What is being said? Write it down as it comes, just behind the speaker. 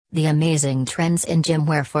The amazing trends in gym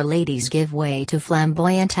wear for ladies give way to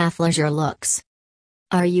flamboyant athleisure looks.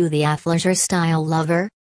 Are you the athleisure style lover?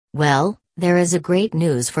 Well, there is a great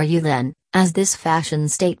news for you then, as this fashion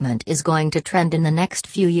statement is going to trend in the next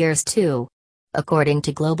few years too. According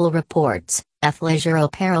to global reports, athleisure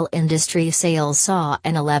apparel industry sales saw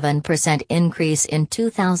an 11% increase in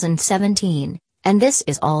 2017, and this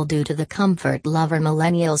is all due to the comfort lover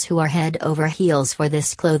millennials who are head over heels for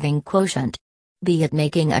this clothing quotient. Be it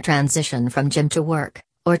making a transition from gym to work,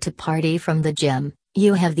 or to party from the gym,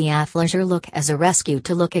 you have the athleisure look as a rescue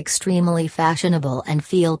to look extremely fashionable and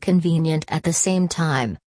feel convenient at the same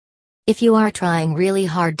time. If you are trying really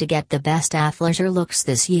hard to get the best athleisure looks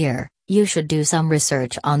this year, you should do some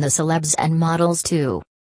research on the celebs and models too.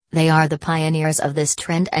 They are the pioneers of this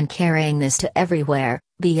trend and carrying this to everywhere,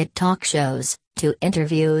 be it talk shows, to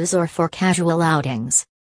interviews or for casual outings.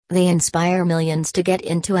 They inspire millions to get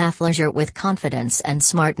into athleisure with confidence and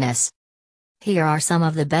smartness. Here are some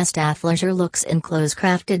of the best athleisure looks in clothes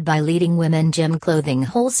crafted by leading women gym clothing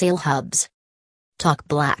wholesale hubs. Talk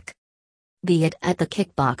black. Be it at the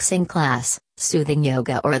kickboxing class, soothing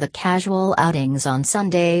yoga or the casual outings on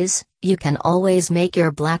Sundays, you can always make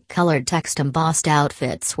your black-colored text-embossed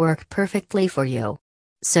outfits work perfectly for you.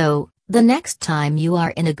 So, the next time you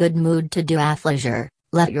are in a good mood to do athleisure,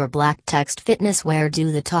 let your black text fitness wear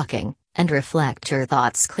do the talking, and reflect your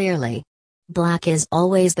thoughts clearly. Black is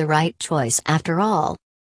always the right choice after all.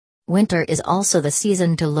 Winter is also the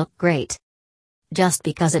season to look great. Just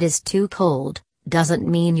because it is too cold, doesn't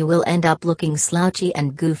mean you will end up looking slouchy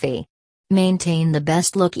and goofy. Maintain the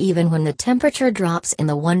best look even when the temperature drops in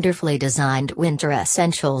the wonderfully designed winter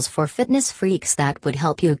essentials for fitness freaks that would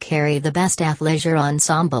help you carry the best athleisure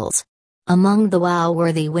ensembles. Among the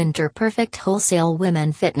wow-worthy winter-perfect wholesale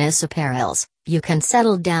women fitness apparels, you can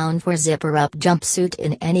settle down for zipper-up jumpsuit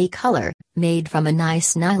in any color, made from a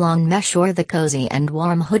nice nylon mesh or the cozy and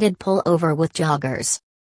warm hooded pullover with joggers.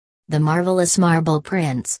 The marvelous marble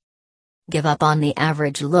prints. Give up on the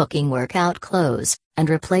average-looking workout clothes, and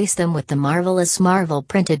replace them with the marvelous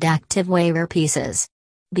marble-printed activewear pieces.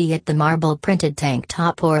 Be it the marble-printed tank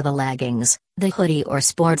top or the leggings, the hoodie or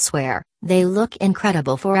sportswear, they look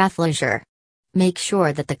incredible for athleisure. Make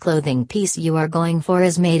sure that the clothing piece you are going for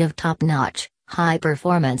is made of top-notch,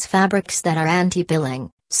 high-performance fabrics that are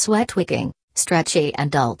anti-pilling, sweat-wicking, stretchy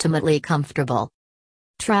and ultimately comfortable.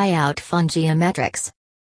 Try out fun geometrics.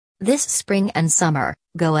 This spring and summer,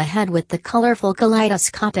 go ahead with the colorful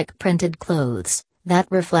kaleidoscopic printed clothes that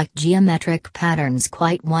reflect geometric patterns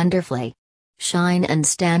quite wonderfully. Shine and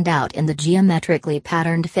stand out in the geometrically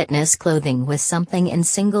patterned fitness clothing with something in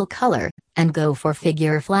single color, and go for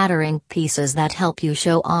figure-flattering pieces that help you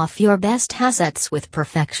show off your best assets with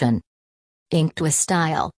perfection. Inked with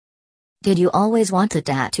style. Did you always want a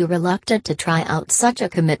tattoo, reluctant to try out such a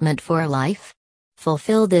commitment for life?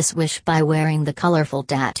 Fulfill this wish by wearing the colorful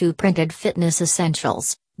tattoo-printed fitness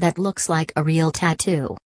essentials that looks like a real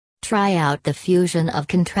tattoo. Try out the fusion of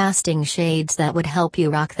contrasting shades that would help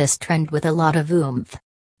you rock this trend with a lot of oomph.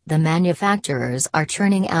 The manufacturers are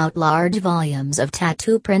churning out large volumes of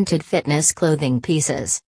tattoo-printed fitness clothing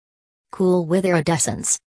pieces. Cool with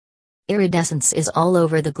iridescence. Iridescence is all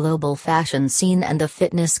over the global fashion scene, and the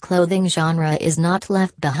fitness clothing genre is not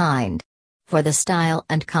left behind. For the style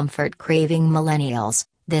and comfort craving millennials,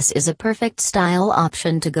 this is a perfect style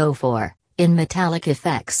option to go for, in metallic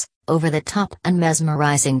effects, over-the-top and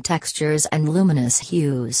mesmerizing textures and luminous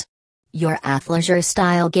hues. Your athleisure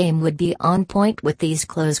style game would be on point with these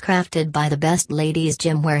clothes crafted by the best ladies'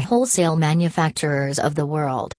 gym wear wholesale manufacturers of the world.